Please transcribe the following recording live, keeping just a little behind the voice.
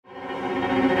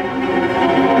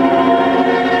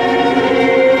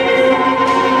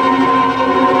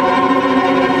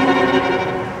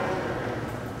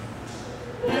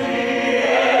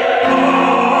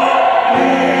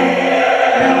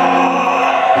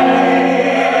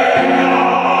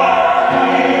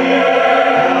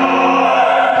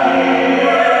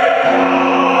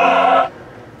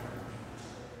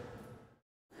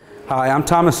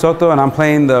Thomas Soto, and I'm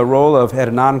playing the role of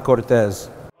Hernán Cortés.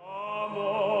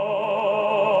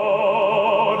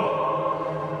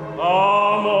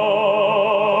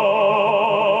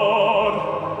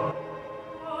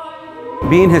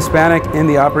 Being Hispanic in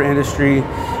the opera industry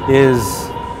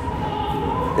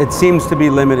it seems to be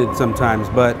limited sometimes,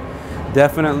 but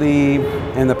definitely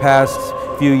in the past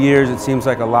few years, it seems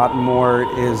like a lot more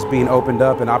is being opened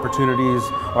up and opportunities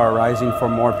are arising for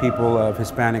more people of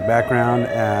Hispanic background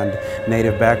and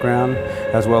native background,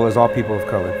 as well as all people of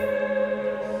color.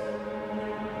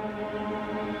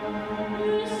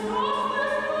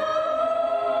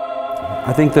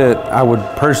 I think that I would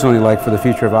personally like for the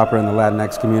future of opera in the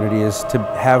Latinx community is to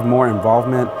have more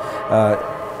involvement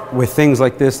with things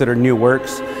like this that are new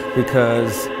works,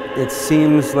 because it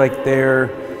seems like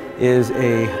there is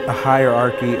a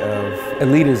hierarchy of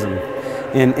elitism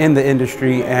in the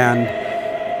industry, and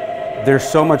there's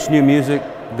so much new music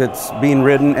that's being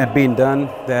written and being done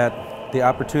that the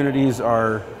opportunities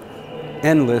are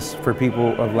endless for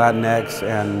people of Latinx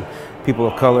and people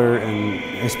of color and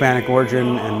Hispanic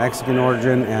origin and Mexican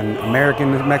origin and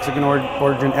American Mexican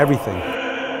origin, everything.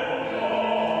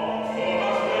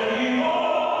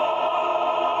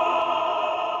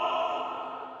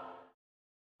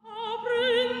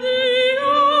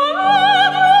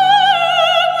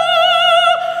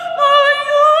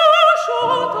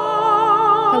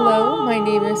 Hello, my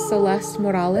name is Celeste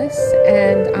Morales,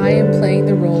 and I am playing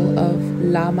the role of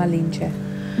La Malinche.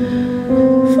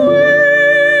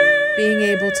 Being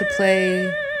able to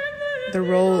play the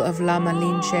role of La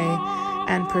Malinche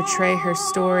and portray her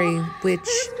story, which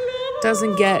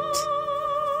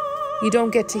you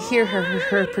don't get to hear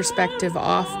her perspective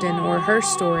often, or her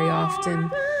story often.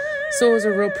 So it was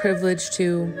a real privilege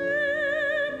to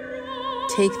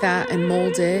take that and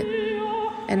mold it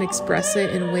and express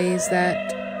it in ways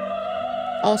that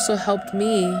also helped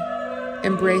me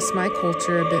embrace my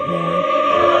culture a bit more.